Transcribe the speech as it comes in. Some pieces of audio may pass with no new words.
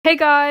Hey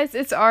guys,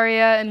 it's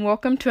Aria, and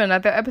welcome to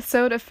another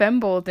episode of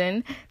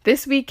Fembolden.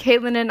 This week,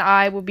 Caitlin and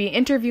I will be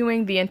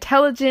interviewing the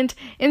intelligent,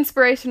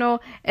 inspirational,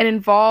 and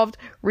involved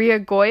Ria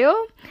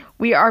Goyle.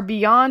 We are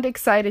beyond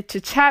excited to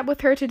chat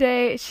with her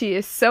today. She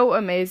is so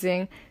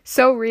amazing.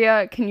 So,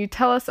 Ria, can you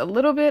tell us a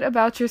little bit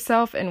about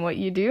yourself and what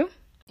you do?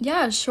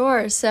 Yeah,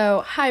 sure.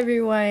 So, hi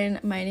everyone.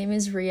 My name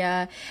is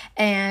Ria,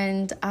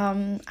 and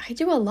I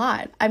do a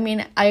lot.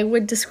 I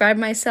would describe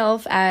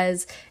myself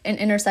as an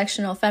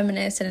intersectional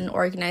feminist and an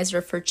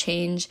organizer for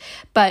change.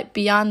 But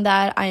beyond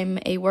that, I'm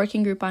a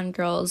working group on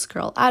girls,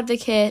 girl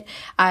advocate.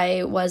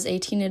 I was a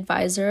teen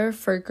advisor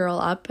for Girl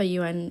Up, a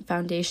UN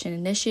Foundation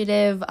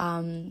initiative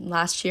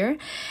last year.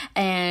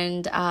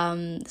 And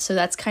so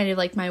that's kind of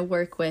like my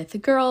work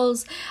with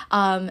girls.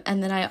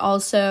 And then I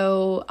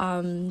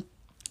also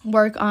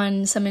work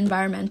on some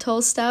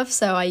environmental stuff.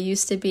 So I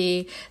used to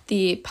be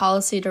the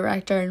policy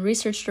director and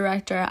research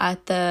director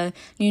at the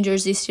New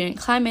Jersey Student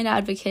Climate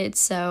Advocate.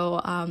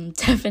 So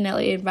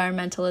definitely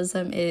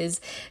environmentalism is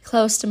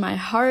close to my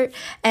heart.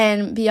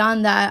 And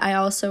beyond that, I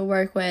also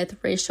work with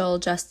racial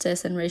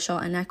justice and racial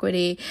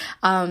inequity.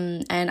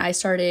 And I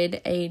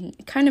started a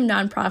kind of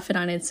nonprofit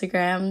on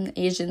Instagram,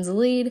 Asians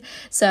Lead.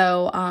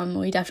 So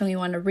we definitely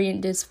want to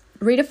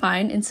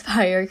redefine,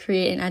 inspire,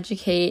 create, and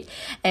educate,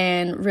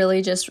 and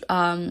really just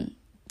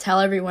tell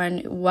everyone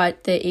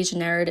what the Asian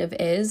narrative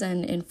is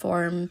and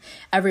inform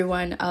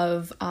everyone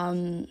of,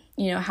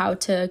 how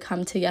to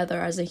come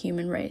together as a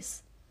human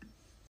race.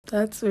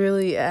 That's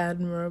really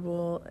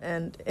admirable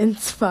and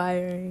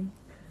inspiring.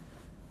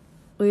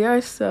 We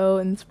are so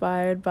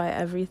inspired by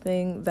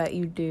everything that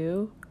you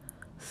do.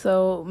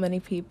 So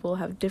many people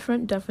have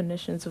different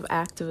definitions of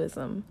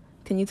activism.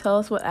 Can you tell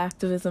us what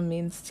activism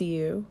means to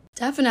you?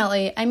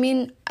 Definitely.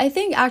 I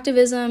think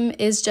activism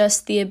is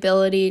just the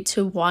ability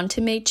to want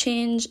to make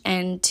change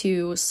and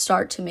to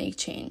start to make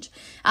change.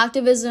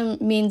 Activism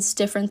means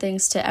different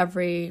things to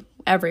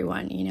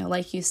everyone,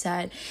 like you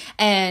said.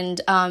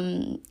 And,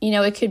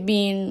 it could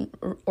mean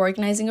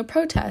organizing a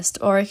protest,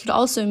 or it could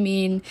also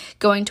mean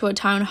going to a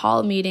town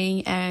hall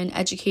meeting and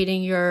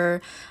educating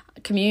your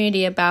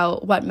community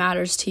about what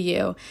matters to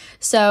you.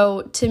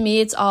 So to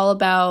me, it's all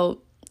about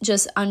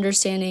just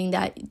understanding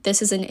that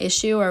this is an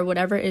issue or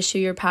whatever issue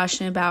you're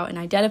passionate about and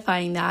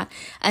identifying that,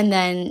 and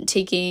then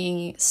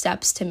taking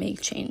steps to make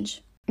change.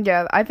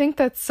 Yeah, I think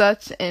that's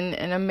such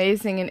an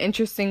amazing and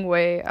interesting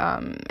way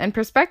and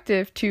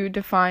perspective to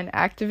define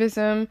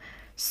activism.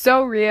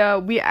 So, Ria,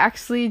 we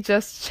actually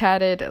just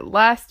chatted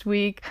last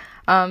week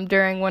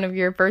during one of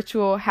your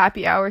virtual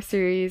happy hour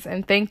series,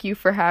 and thank you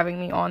for having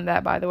me on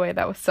that, by the way.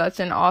 That was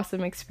such an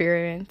awesome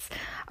experience.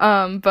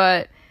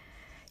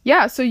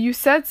 Yeah, so you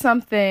said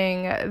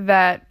something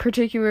that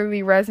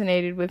particularly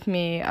resonated with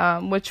me,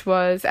 which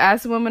was,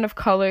 as a woman of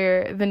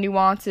color, the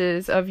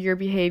nuances of your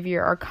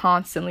behavior are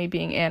constantly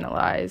being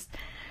analyzed.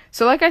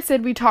 So like I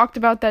said, we talked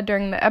about that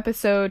during the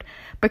episode,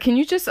 but can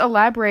you just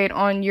elaborate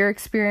on your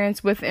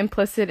experience with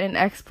implicit and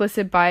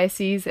explicit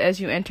biases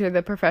as you enter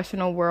the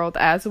professional world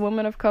as a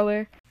woman of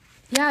color?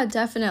 Yeah,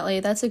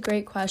 definitely. That's a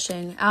great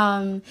question.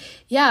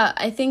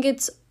 I think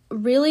it's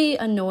really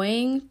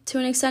annoying to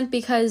an extent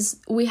because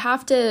we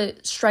have to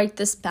strike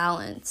this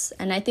balance.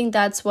 And I think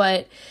that's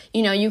what,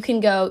 you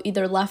can go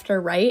either left or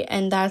right.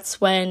 And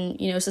that's when,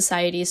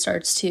 society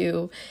starts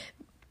to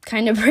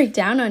kind of break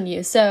down on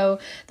you. So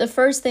the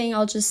first thing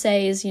I'll just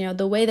say is,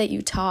 the way that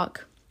you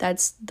talk.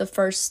 That's the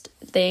first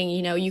thing.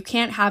 You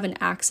can't have an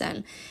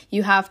accent.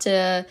 You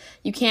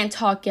can't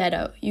talk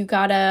ghetto. You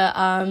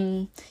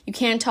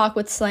can't talk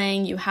with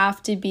slang. You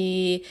have to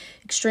be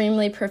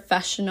extremely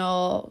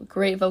professional,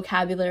 great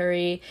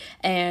vocabulary,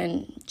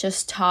 and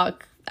just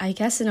talk, I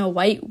guess, in a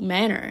white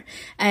manner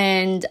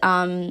and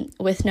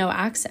with no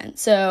accent.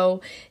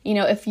 So,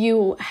 if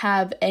you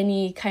have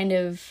any kind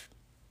of,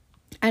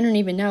 I don't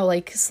even know,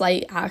 like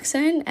slight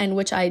accent, and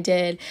which I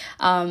did,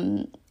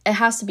 it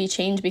has to be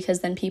changed because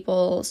then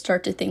people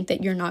start to think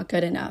that you're not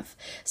good enough.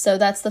 So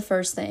that's the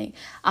first thing.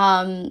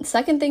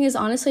 Second thing is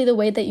honestly the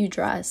way that you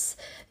dress.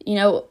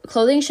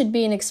 Clothing should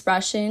be an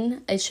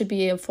expression. It should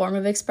be a form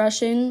of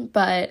expression,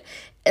 but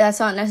that's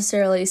not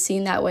necessarily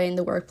seen that way in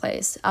the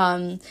workplace.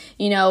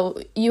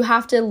 You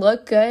have to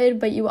look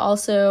good, but you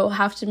also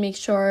have to make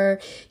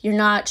sure you're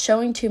not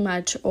showing too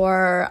much,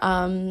 or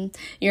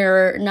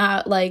you're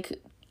not like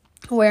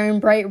wearing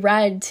bright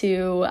red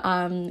to,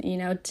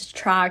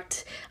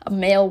 detract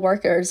male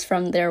workers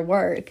from their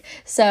work.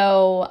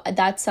 So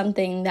that's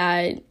something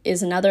that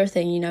is another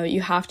thing,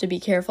 you have to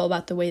be careful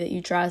about the way that you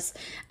dress.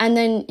 And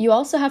then you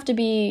also have to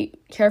be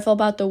careful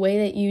about the way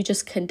that you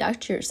just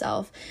conduct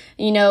yourself.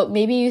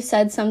 Maybe you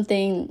said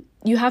something,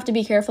 you have to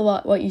be careful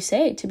about what you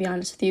say, to be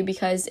honest with you,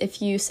 because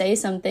if you say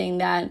something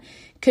that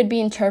could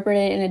be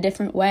interpreted in a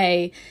different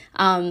way,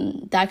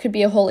 that could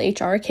be a whole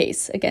HR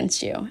case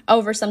against you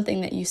over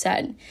something that you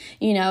said,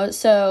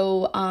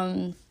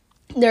 So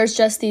there's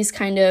just these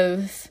kind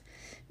of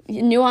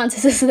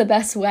nuances is the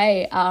best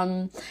way.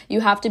 You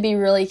have to be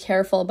really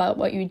careful about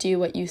what you do,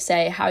 what you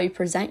say, how you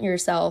present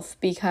yourself,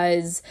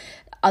 because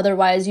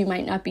otherwise you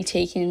might not be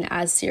taken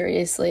as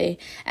seriously.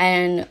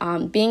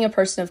 And being a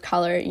person of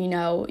color, you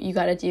know, you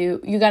got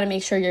to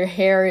make sure your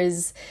hair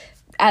is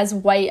as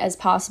white as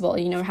possible.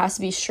 You know, it has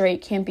to be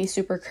straight, can't be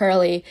super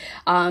curly.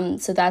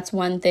 So that's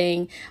one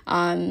thing.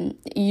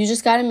 You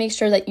just got to make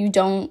sure that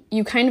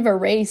you kind of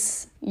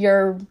erase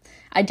your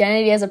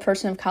identity as a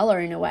person of color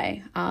in a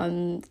way,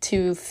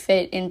 to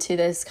fit into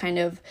this kind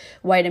of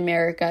white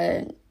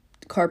America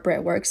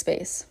corporate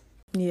workspace.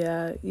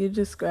 Yeah, you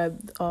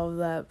described all of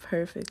that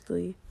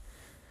perfectly.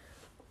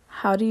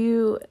 How do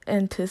you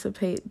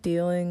anticipate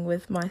dealing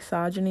with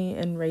misogyny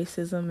and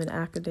racism in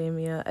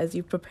academia as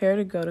you prepare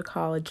to go to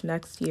college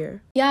next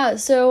year? Yeah,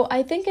 so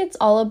I think it's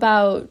all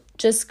about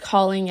just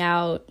calling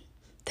out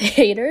the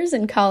haters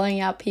and calling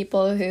out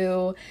people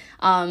who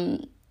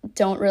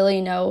don't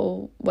really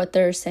know what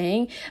they're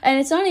saying. And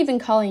it's not even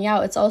calling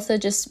out, it's also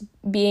just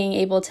being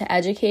able to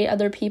educate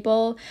other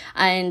people.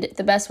 And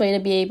the best way to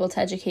be able to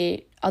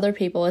educate other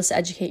people is to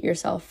educate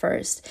yourself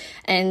first.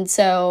 And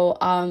so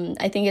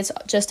I think it's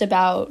just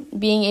about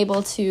being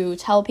able to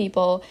tell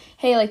people,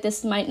 hey, like,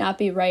 this might not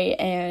be right,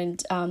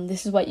 and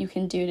this is what you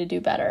can do to do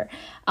better.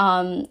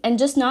 And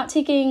just not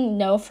taking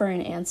no for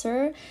an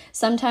answer.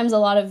 Sometimes a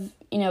lot of,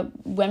 you know,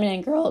 women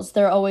and girls,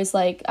 they're always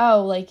like,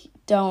 oh, like,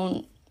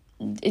 don't,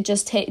 it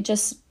just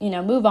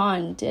move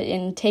on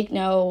and take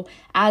no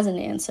as an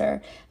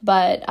answer.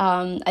 But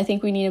I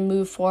think we need to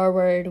move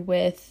forward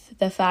with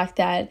the fact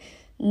that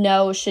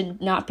no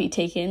should not be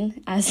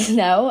taken as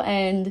no,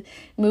 and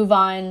move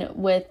on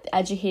with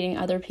educating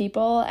other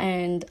people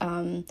and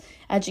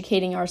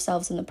educating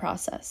ourselves in the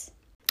process.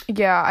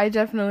 Yeah, I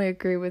definitely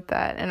agree with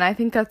that. And I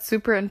think that's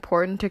super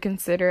important to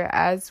consider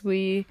as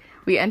we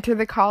enter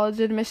the college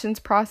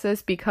admissions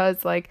process,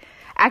 because like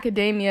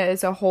academia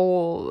is a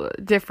whole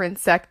different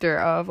sector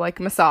of like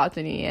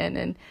misogyny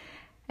and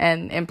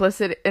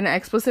implicit and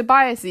explicit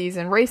biases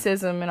and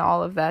racism and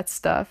all of that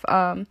stuff.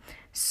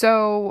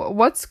 So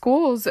what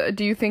schools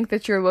do you think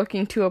that you're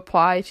looking to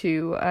apply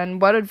to,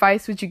 and what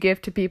advice would you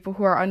give to people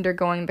who are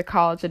undergoing the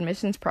college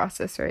admissions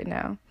process right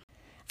now?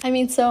 I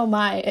mean, so am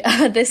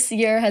I. This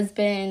year has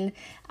been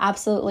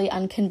absolutely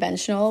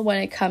unconventional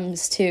when it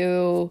comes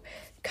to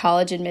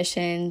college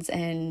admissions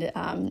and,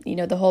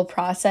 the whole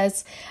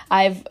process.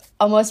 I've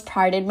almost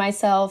prided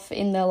myself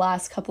in the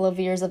last couple of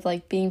years of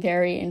like being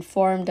very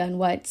informed on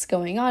what's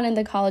going on in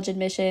the college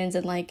admissions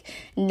and like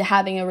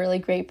having a really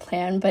great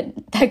plan,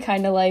 but that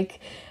kind of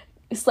like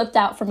slipped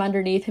out from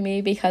underneath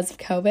me because of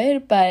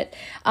COVID. But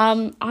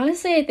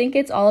honestly, I think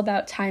it's all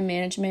about time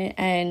management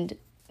and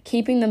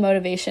keeping the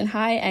motivation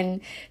high. And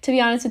to be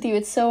honest with you,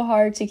 it's so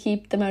hard to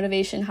keep the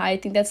motivation high. I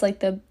think that's like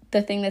the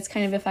thing that's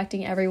kind of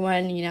affecting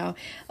everyone. You know,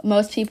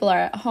 most people are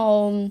at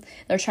home,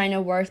 they're trying to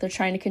work, they're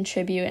trying to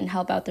contribute and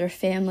help out their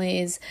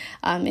families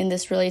in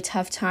this really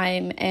tough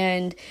time.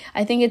 And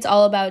I think it's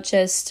all about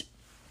just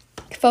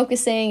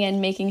focusing and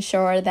making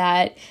sure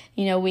that,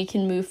 you know, we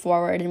can move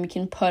forward and we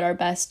can put our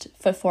best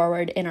foot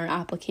forward in our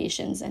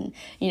applications and,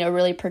 you know,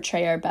 really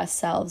portray our best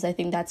selves. I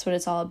think that's what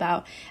it's all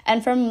about.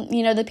 And from,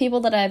 you know, the people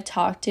that I've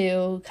talked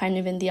to kind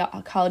of in the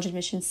college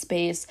admissions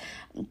space,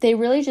 they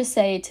really just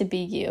say to be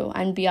you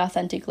and be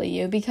authentically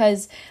you,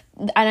 because,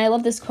 and I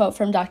love this quote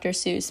from Dr.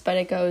 Seuss, but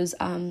it goes,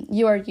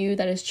 you are you,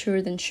 that is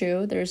truer than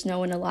true. There's no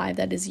one alive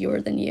that is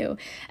youer than you.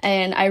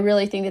 And I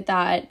really think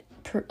that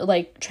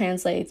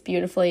translates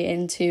beautifully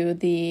into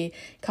the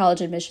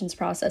college admissions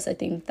process. I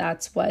think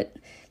that's what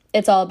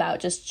it's all about,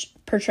 just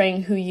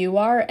portraying who you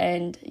are,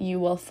 and you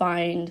will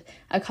find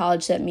a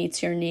college that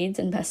meets your needs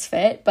and best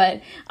fit.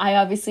 But I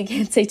obviously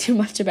can't say too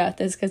much about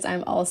this because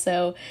I'm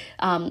also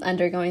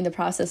undergoing the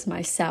process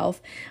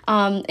myself.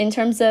 In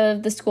terms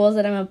of the schools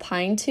that I'm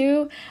applying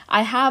to,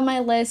 I have my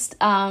list,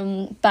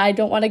 but I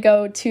don't want to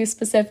go too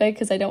specific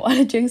because I don't want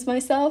to jinx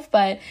myself.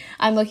 But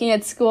I'm looking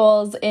at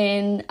schools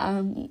in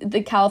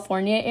the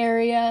California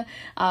area,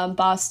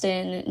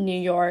 Boston, New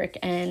York,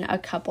 and a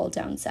couple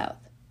down south.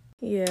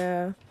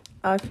 Yeah,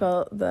 I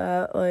felt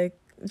that, like,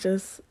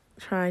 just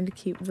trying to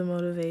keep the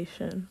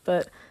motivation.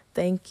 But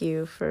thank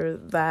you for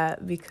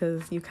that,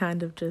 because you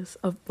kind of just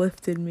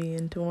uplifted me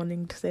into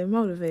wanting to stay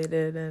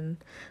motivated and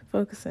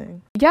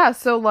focusing. Yeah,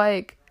 so,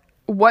 like,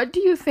 what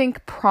do you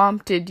think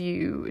prompted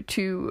you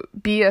to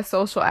be a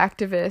social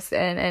activist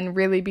and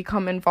really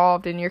become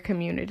involved in your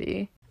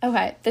community?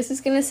 Okay, this is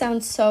going to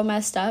sound so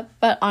messed up,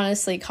 but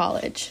honestly,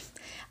 college.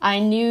 I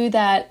knew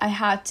that I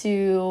had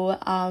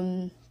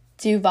to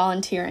do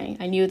volunteering.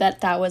 I knew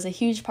that that was a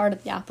huge part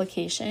of the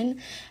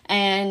application.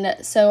 And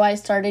so I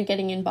started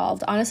getting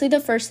involved. Honestly, the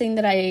first thing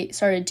that I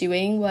started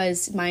doing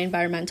was my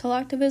environmental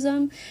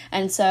activism.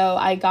 And so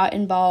I got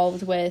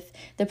involved with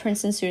the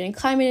Princeton Student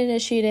Climate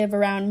Initiative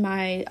around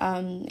my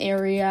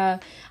area.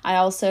 I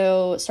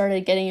also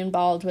started getting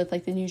involved with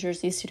like the New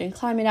Jersey Student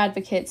Climate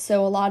Advocates.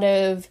 So a lot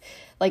of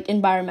like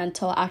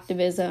environmental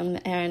activism,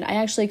 and I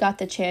actually got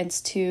the chance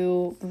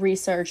to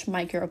research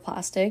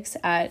microplastics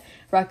at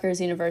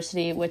Rutgers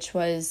University, which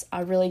was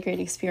a really great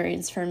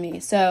experience for me.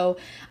 So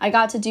I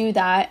got to do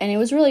that, and it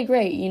was really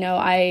great. You know,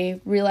 I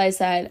realized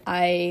that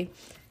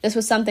this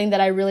was something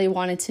that I really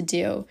wanted to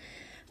do.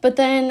 But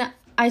then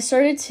I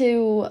started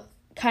to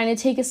kind of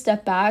take a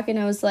step back, and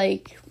I was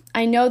like,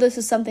 I know this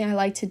is something I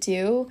like to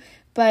do,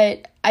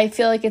 but I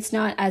feel like it's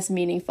not as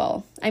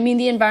meaningful. I mean,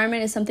 the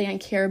environment is something I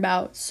care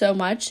about so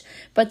much,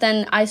 but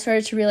then I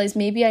started to realize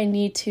maybe I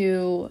need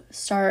to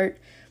start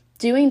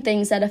doing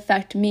things that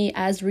affect me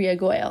as Ria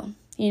Goyle.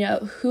 You know,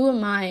 who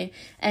am I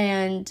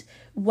and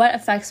what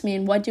affects me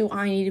and what do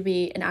I need to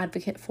be an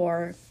advocate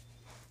for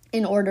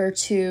in order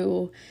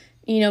to,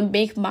 you know,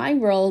 make my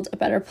world a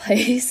better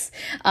place,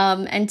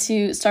 and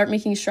to start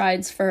making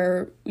strides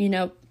for, you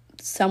know,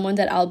 someone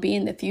that I'll be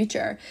in the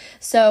future.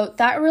 So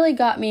that really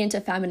got me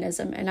into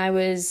feminism, and I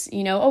was,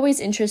 you know,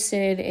 always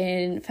interested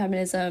in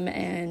feminism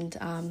and,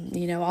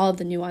 you know, all of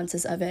the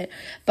nuances of it.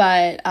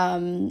 But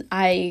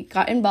I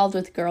got involved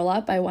with Girl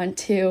Up. I went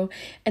to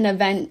an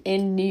event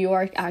in New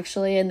York,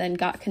 actually, and then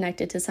got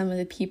connected to some of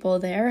the people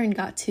there and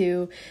got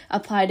to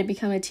apply to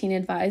become a teen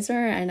advisor.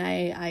 And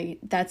I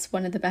that's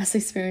one of the best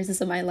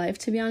experiences of my life,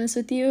 to be honest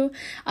with you.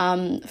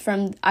 I've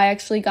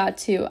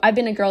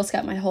been a Girl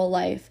Scout my whole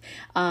life.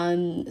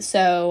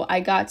 So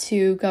I got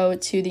to go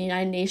to the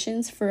United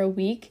Nations for a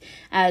week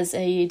as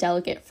a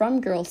delegate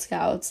from Girl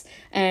Scouts.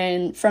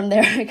 And from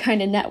there, I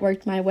kind of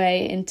networked my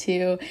way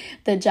into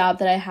the job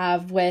that I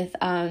have with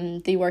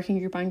the Working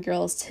Group on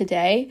Girls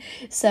today.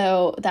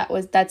 So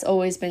that's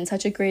always been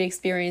such a great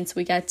experience.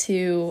 We get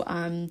to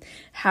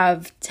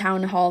have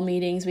town hall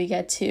meetings. We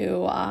get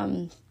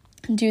to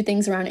do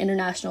things around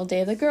International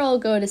Day of the Girl,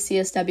 go to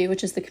CSW,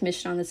 which is the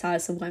Commission on the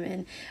Status of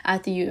Women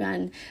at the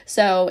UN.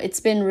 So it's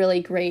been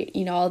really great,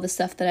 you know, all the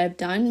stuff that I've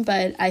done,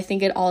 but I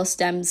think it all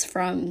stems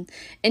from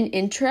an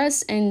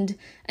interest and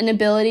an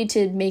ability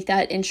to make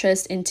that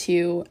interest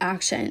into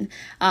action.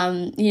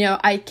 You know,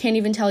 I can't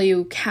even tell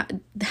you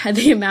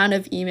the amount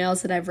of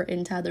emails that I've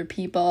written to other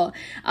people,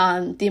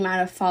 the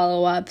amount of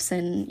follow-ups,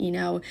 and, you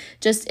know,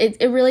 just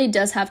it really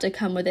does have to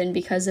come within,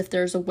 because if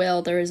there's a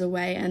will, there is a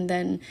way, and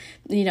then,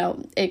 you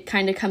know, it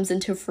kind of comes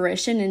into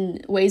fruition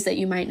in ways that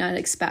you might not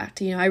expect.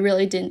 You know, I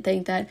really didn't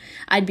think that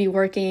I'd be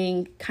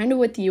working kind of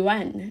with the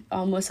UN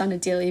almost on a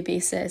daily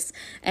basis,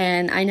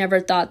 and I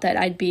never thought that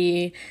I'd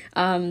be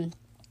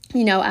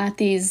you know, at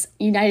these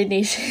United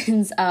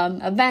Nations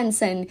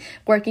events and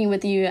working with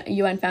the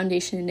UN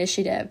Foundation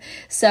Initiative.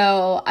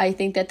 So I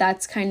think that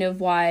that's kind of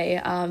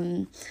why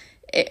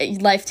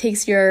life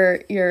takes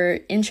your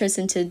interest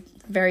into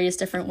various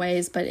different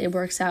ways, but it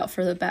works out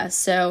for the best.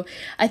 So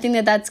I think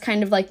that that's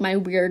kind of like my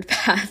weird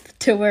path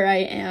to where I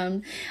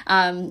am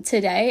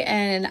today.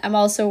 And I'm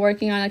also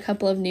working on a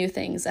couple of new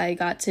things. I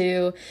got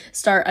to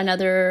start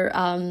another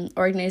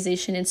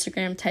organization,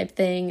 Instagram type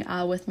thing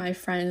with my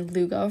friend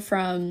Lugo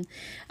from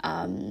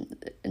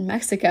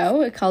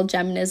Mexico, called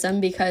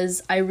Geminism,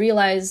 because I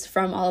realized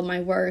from all of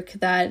my work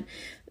that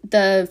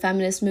the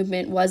feminist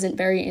movement wasn't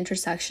very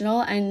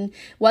intersectional and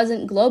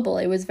wasn't global.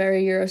 It was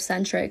very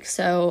Eurocentric.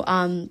 So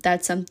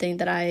that's something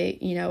that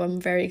I'm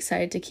very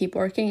excited to keep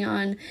working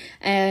on.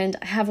 And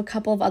I have a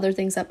couple of other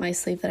things up my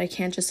sleeve that I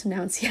can't just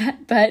announce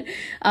yet. But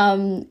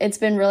it's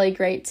been really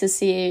great to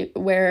see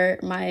where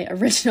my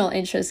original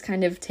interest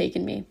kind of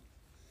taken me.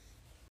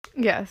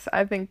 Yes,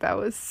 I think that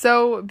was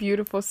so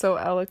beautiful, so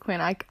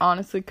eloquent. I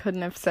honestly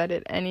couldn't have said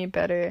it any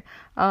better.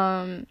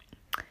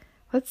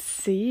 Let's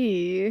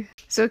see.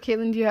 So,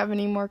 Caitlin, do you have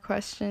any more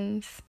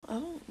questions? I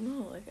don't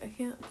know. I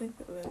can't think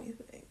of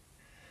anything.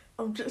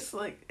 I'm just,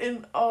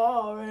 in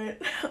awe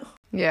right now.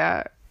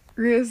 Yeah,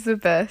 Ria's the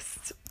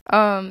best.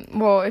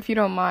 Well, if you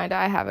don't mind,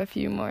 I have a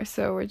few more,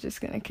 so we're just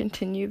going to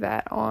continue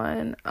that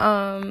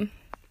on.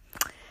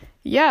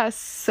 Yes,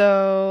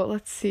 so,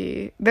 let's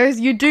see.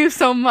 You do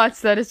so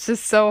much that it's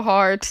just so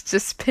hard to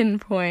just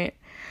pinpoint.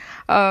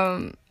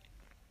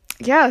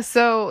 Yeah,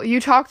 so you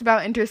talked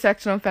about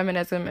intersectional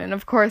feminism, and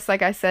of course,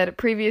 like I said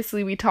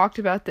previously, we talked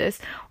about this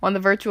on the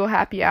virtual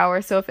happy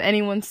hour, so if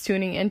anyone's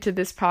tuning into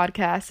this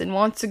podcast and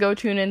wants to go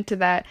tune into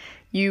that,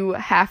 you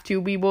have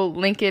to. We will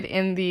link it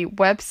in the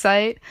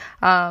website,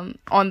 on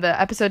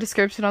the episode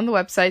description on the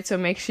website, so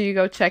make sure you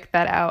go check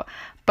that out.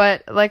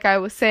 But like I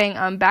was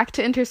saying, back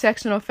to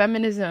intersectional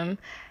feminism,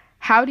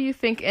 how do you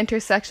think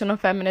intersectional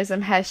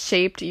feminism has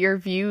shaped your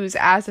views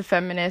as a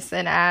feminist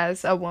and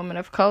as a woman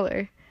of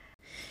color?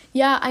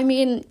 Yeah, I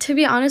mean, to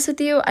be honest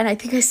with you, and I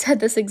think I said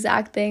this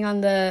exact thing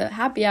on the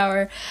happy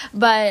hour,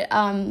 but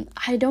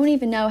I don't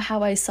even know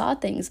how I saw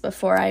things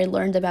before I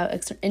learned about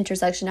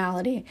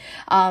intersectionality.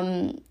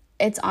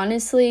 It's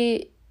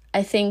honestly,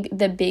 I think,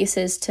 the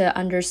basis to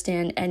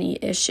understand any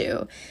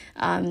issue.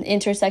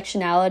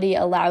 Intersectionality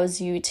allows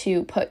you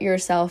to put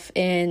yourself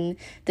in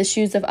the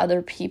shoes of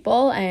other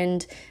people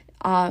and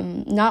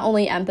not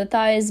only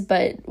empathize,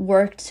 but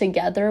work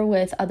together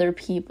with other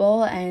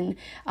people and,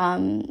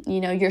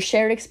 your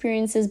shared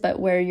experiences, but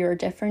where you're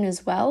different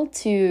as well,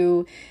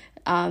 to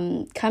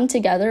come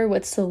together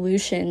with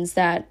solutions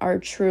that are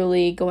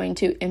truly going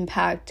to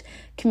impact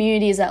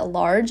communities at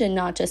large and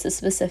not just a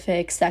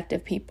specific sect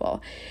of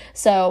people.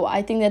 So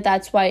I think that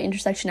that's why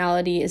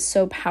intersectionality is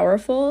so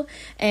powerful,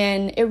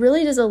 and it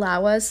really does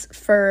allow us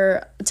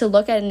to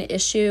look at an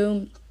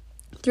issue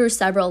through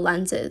several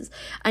lenses.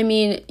 I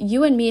mean,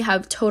 you and me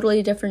have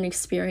totally different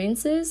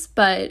experiences,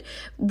 but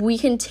we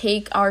can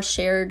take our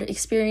shared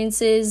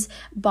experiences,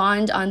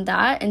 bond on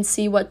that, and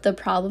see what the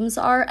problems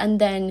are, and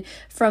then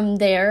from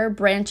there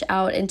branch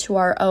out into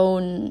our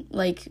own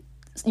like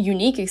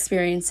unique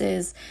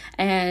experiences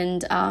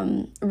and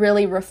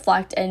really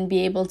reflect and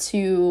be able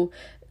to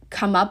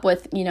come up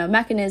with, you know,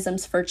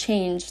 mechanisms for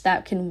change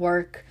that can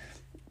work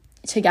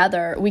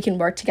together. We can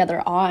work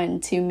together on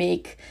to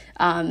make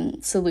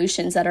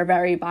solutions that are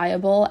very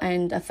viable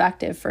and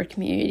effective for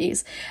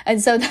communities.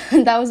 And so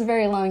that was a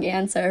very long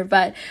answer,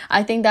 but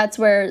I think that's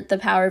where the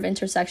power of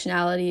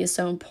intersectionality is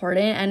so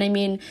important. And I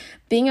mean,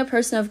 being a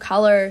person of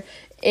color,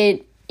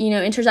 it, you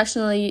know,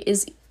 intersectionality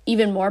is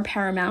even more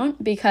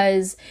paramount,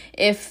 because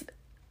if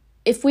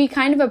we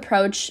kind of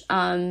approach,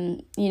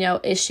 you know,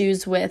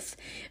 issues with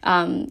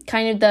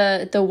kind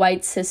of the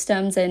white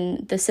systems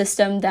and the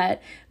system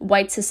that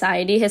white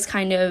society has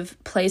kind of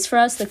placed for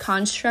us, the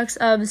constructs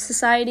of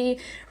society,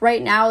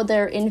 right now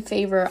they're in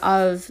favor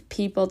of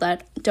people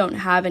that don't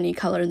have any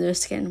color in their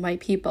skin, white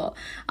people.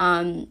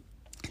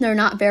 They're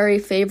not very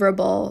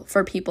favorable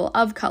for people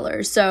of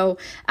color. So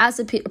as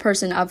a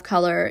person of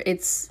color,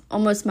 it's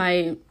almost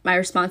my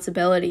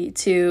responsibility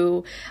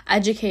to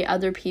educate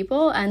other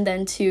people and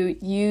then to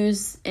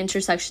use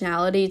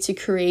intersectionality to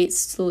create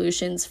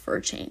solutions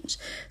for change.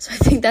 So I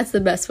think that's the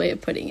best way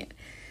of putting it.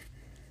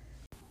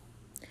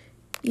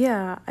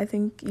 Yeah, I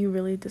think you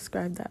really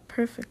described that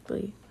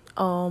perfectly.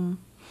 I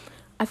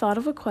thought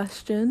of a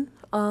question.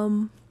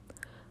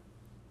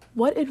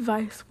 What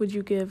advice would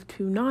you give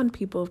to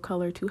non-people of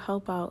color to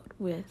help out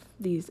with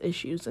these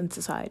issues in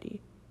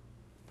society?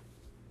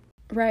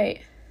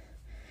 Right.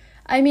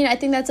 I mean, I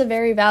think that's a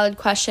very valid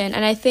question.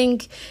 And I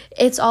think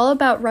it's all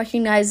about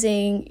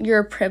recognizing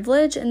your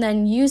privilege and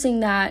then using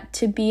that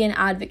to be an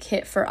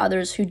advocate for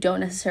others who don't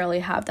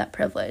necessarily have that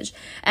privilege.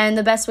 And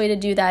the best way to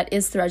do that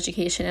is through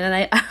education.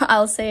 And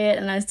I'll say it,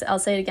 and I'll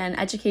say it again,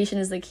 education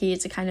is the key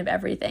to kind of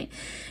everything.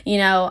 You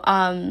know,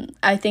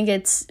 I think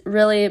it's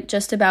really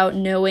just about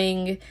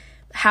knowing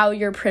how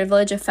your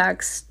privilege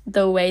affects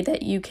the way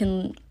that you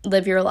can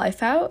live your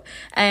life out,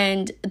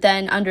 and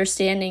then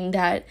understanding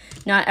that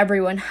not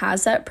everyone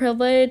has that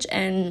privilege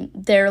and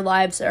their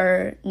lives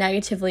are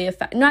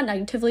not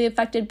negatively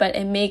affected, but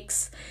it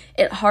makes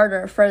it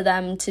harder for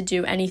them to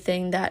do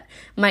anything that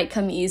might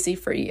come easy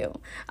for you.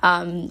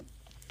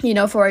 You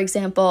know, for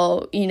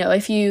example, you know,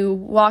 if you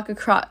walk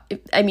across,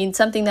 I mean,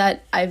 something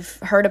that I've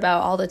heard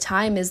about all the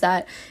time is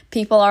that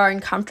people are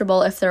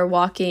uncomfortable if they're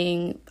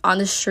walking on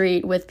the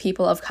street with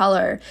people of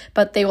color,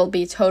 but they will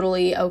be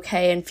totally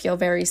okay and feel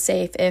very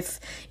safe if,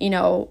 you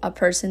know, a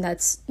person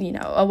that's, you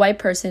know, a white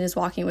person is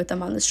walking with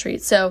them on the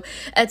street. So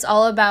it's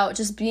all about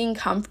just being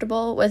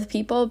comfortable with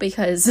people,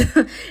 because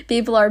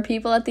people are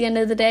people at the end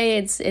of the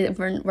day.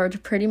 We're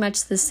pretty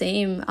much the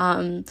same,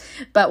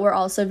 but we're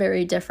also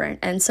very different.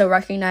 And so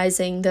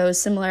recognizing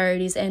those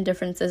similarities and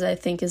differences, I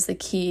think, is the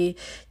key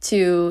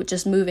to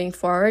just moving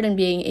forward and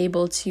being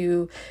able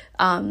to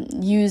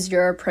use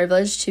your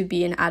privilege to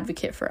be an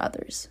advocate for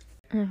others.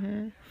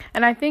 Mm-hmm.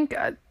 And I think,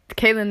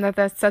 Caitlin,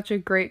 that's such a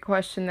great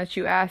question that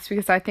you asked,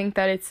 because I think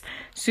that it's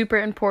super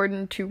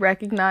important to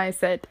recognize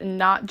that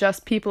not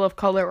just people of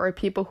color or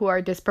people who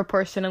are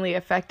disproportionately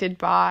affected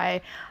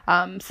by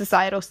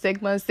societal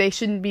stigmas, they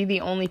shouldn't be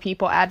the only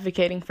people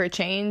advocating for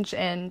change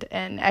and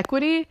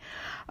equity.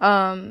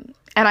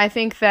 And I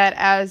think that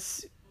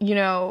as, you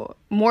know,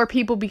 more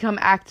people become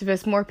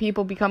activists, more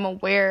people become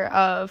aware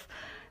of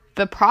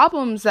the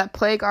problems that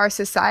plague our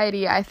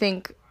society, I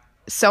think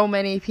so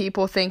many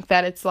people think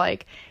that it's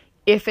like,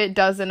 if it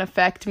doesn't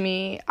affect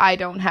me, I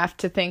don't have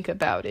to think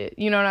about it.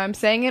 You know what I'm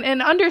saying?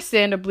 And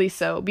understandably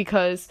so,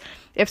 because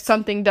if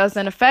something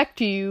doesn't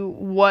affect you,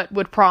 what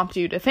would prompt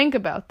you to think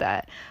about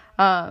that?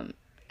 And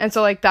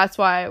so, like, that's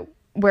why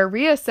where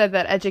Ria said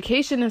that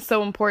education is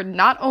so important,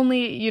 not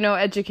only, you know,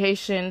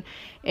 education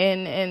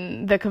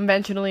in the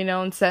conventionally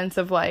known sense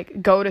of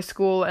like go to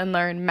school and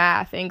learn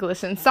math,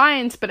 English, and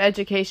science, but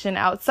education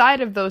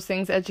outside of those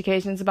things.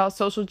 Education is about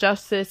social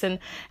justice and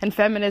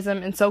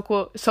feminism and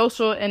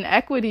social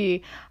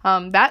inequity.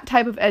 That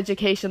type of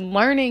education,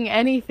 learning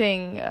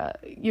anything,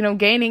 you know,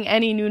 gaining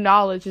any new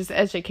knowledge is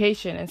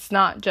education. It's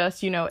not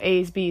just, you know,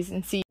 A's, B's,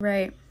 and C's.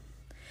 Right.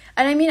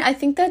 And I mean, I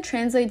think that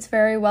translates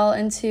very well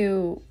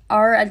into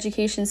our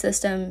education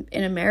system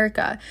in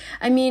America.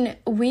 I mean,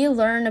 we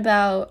learn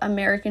about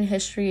American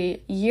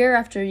history year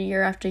after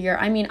year after year.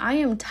 I mean, I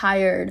am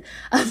tired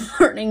of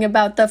learning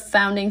about the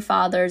founding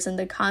fathers and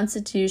the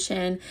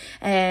Constitution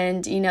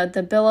and, you know,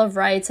 the Bill of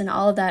Rights and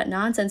all of that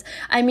nonsense.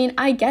 I mean,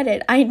 I get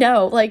it. I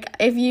know. Like,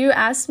 if you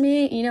asked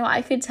me, you know,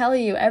 I could tell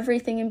you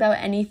everything about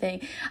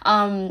anything.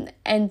 And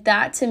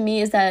that to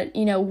me is that,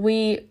 you know,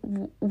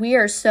 we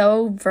are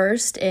so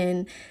versed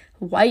in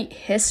white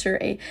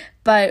history,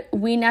 but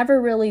we never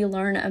really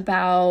learn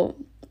about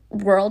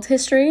world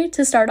history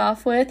to start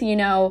off with. You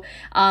know,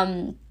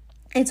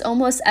 it's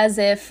almost as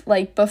if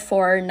like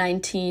before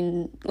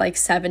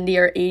 1970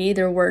 or 80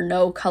 there were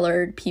no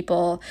colored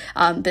people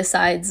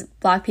besides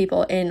Black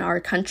people in our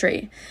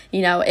country.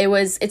 You know,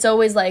 it's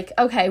always like,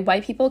 okay,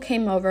 white people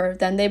came over,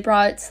 then they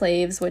brought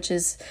slaves, which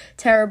is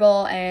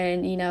terrible,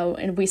 and you know,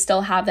 and we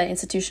still have that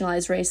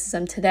institutionalized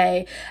racism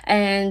today.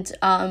 And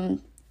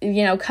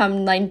you know,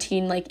 come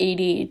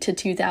 1980 to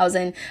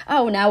 2000,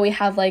 oh, now we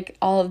have like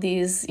all of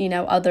these, you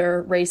know,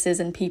 other races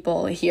and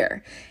people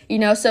here, you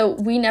know, so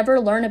we never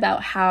learn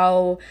about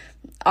how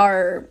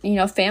our, you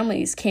know,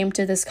 families came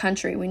to this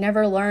country. We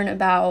never learn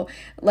about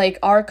like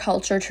our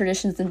culture,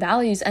 traditions, and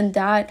values, and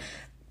that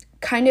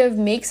kind of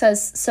makes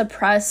us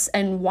suppress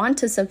and want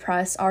to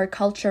suppress our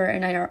culture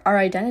and our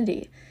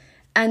identity.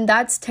 And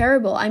that's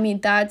terrible. I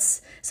mean,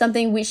 that's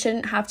something we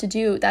shouldn't have to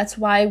do. That's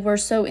why we're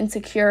so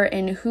insecure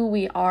in who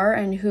we are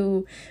and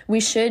who we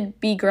should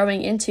be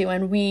growing into.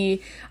 And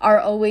we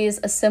are always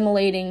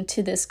assimilating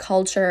to this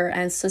culture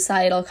and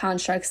societal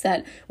constructs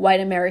that white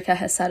America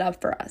has set up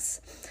for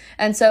us.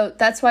 And so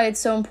that's why it's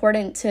so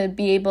important to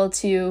be able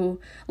to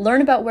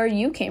learn about where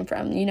you came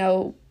from, you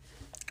know,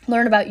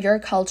 learn about your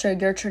culture,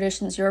 your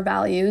traditions, your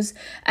values,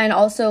 and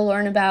also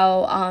learn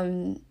about,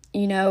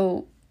 you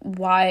know,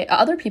 why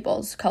other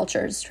people's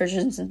cultures,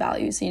 traditions, and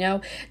values. You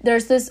know,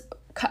 there's this,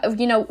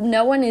 you know,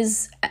 no one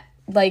is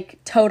like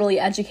totally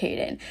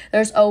educated.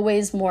 There's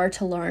always more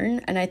to learn,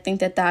 and I think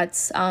that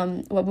that's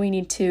what we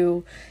need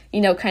to,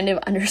 you know, kind of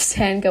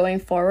understand going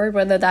forward,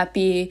 whether that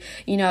be,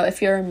 you know, if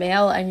you're a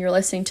male and you're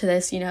listening to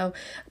this, you know,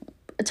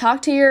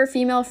 talk to your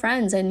female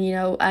friends, and you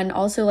know, and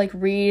also like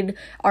read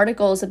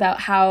articles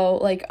about how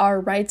like our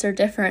rights are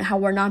different, how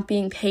we're not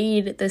being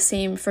paid the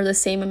same for the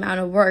same amount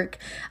of work.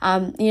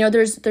 You know,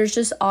 there's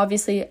just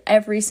obviously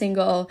every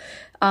single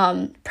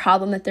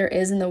problem that there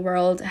is in the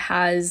world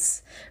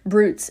has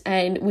roots,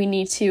 and we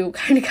need to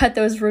kind of cut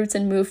those roots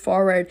and move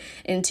forward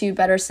into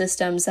better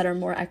systems that are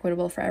more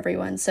equitable for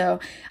everyone. So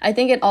I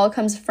think it all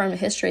comes from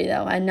history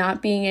though, and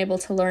not being able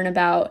to learn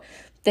about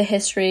the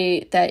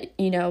history that,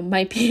 you know,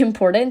 might be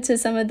important to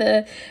some of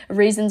the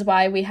reasons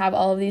why we have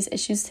all of these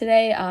issues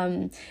today,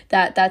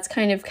 that's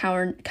kind of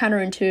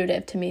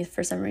counterintuitive to me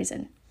for some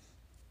reason.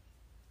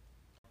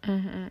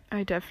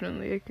 I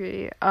definitely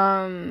agree.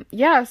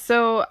 Yeah,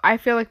 so I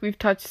feel like we've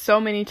touched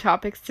so many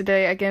topics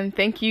today. Again,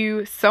 thank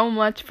you so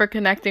much for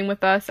connecting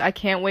with us. I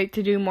can't wait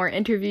to do more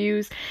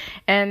interviews.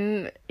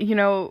 And, you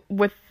know,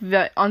 with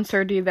the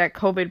uncertainty that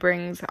COVID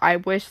brings, I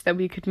wish that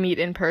we could meet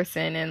in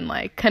person and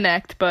like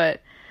connect,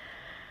 but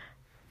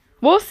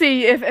we'll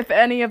see if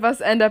any of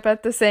us end up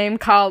at the same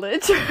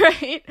college,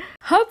 right?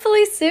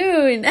 Hopefully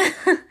soon.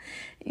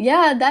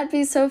 Yeah, that'd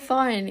be so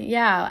fun.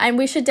 Yeah, and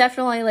we should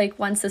definitely, like,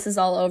 once this is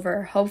all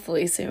over,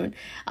 hopefully soon,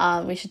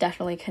 we should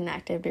definitely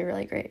connect. It'd be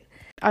really great.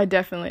 I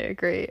definitely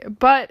agree.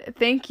 But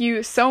thank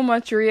you so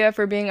much, Ria,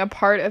 for being a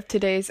part of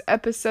today's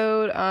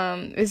episode.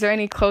 Is there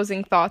any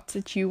closing thoughts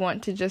that you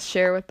want to just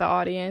share with the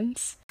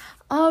audience?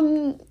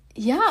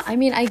 Yeah, I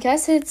mean, I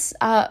guess it's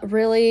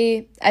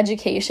really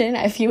education,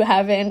 if you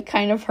haven't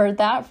kind of heard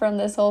that from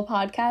this whole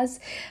podcast.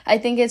 I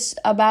think it's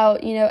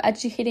about, you know,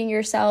 educating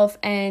yourself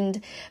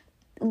and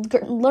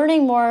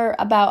learning more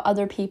about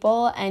other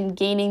people and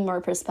gaining more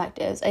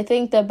perspectives. I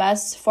think the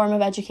best form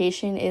of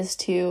education is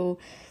to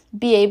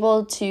be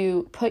able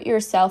to put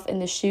yourself in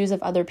the shoes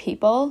of other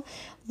people,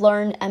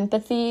 learn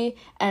empathy,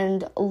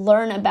 and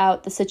learn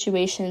about the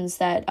situations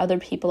that other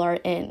people are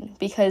in,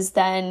 because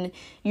then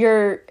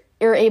you're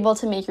able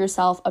to make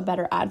yourself a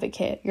better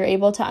advocate. You're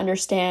able to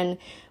understand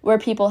where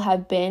people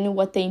have been,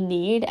 what they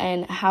need,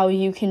 and how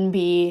you can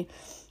be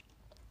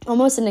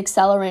almost an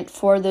accelerant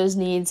for those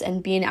needs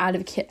and be an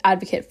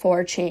advocate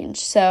for change.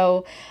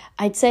 So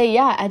I'd say,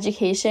 yeah,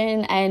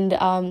 education. And,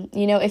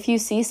 you know, if you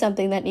see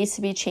something that needs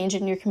to be changed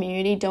in your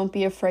community, don't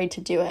be afraid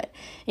to do it.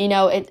 You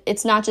know,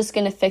 it's not just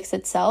going to fix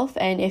itself.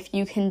 And if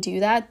you can do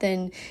that,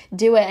 then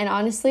do it. And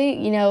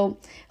honestly, you know,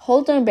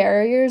 hold no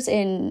barriers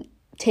in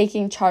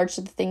taking charge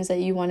of the things that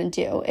you want to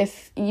do.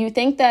 If you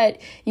think that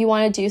you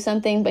want to do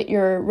something, but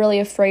you're really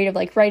afraid of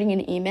like writing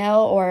an email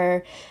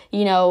or,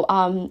 you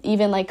know,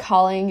 even like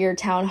calling your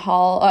town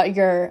hall,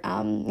 your,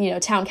 you know,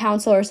 town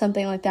council or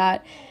something like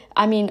that,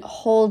 I mean,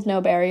 hold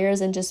no barriers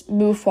and just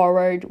move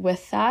forward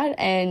with that.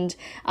 And,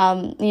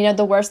 you know,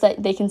 the worst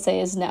that they can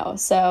say is no.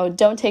 So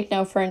don't take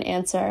no for an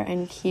answer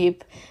and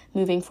keep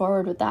moving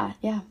forward with that.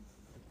 Yeah.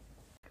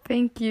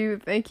 Thank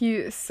you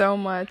so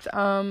much.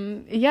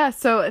 Yeah,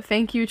 so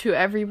thank you to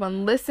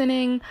everyone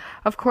listening.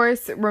 Of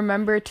course,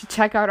 remember to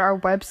check out our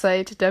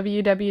website,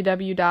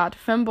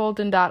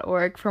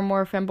 www.fembolden.org, for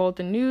more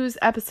Fembolden news,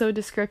 episode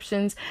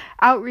descriptions,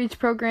 outreach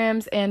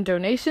programs, and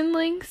donation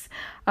links.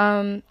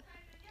 Yeah,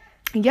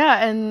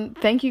 and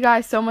thank you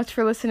guys so much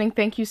for listening.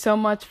 Thank you so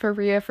much for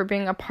Ria for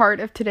being a part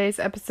of today's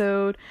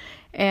episode.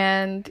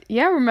 And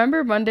yeah,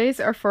 remember, Mondays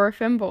are for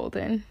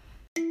Fembolden.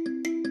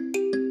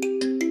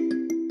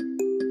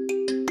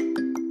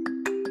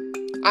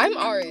 I'm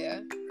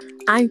Aria.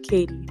 I'm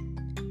Katie.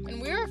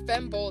 And we are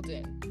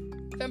Fembolden.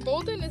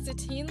 Fembolden is a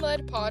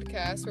teen-led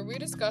podcast where we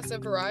discuss a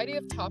variety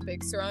of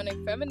topics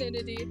surrounding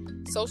femininity,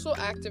 social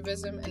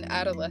activism, and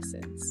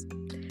adolescence.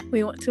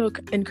 We want to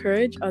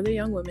encourage other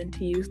young women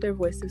to use their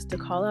voices to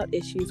call out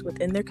issues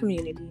within their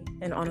community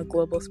and on a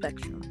global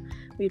spectrum.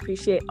 We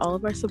appreciate all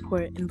of our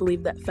support and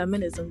believe that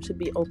feminism should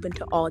be open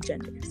to all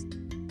genders.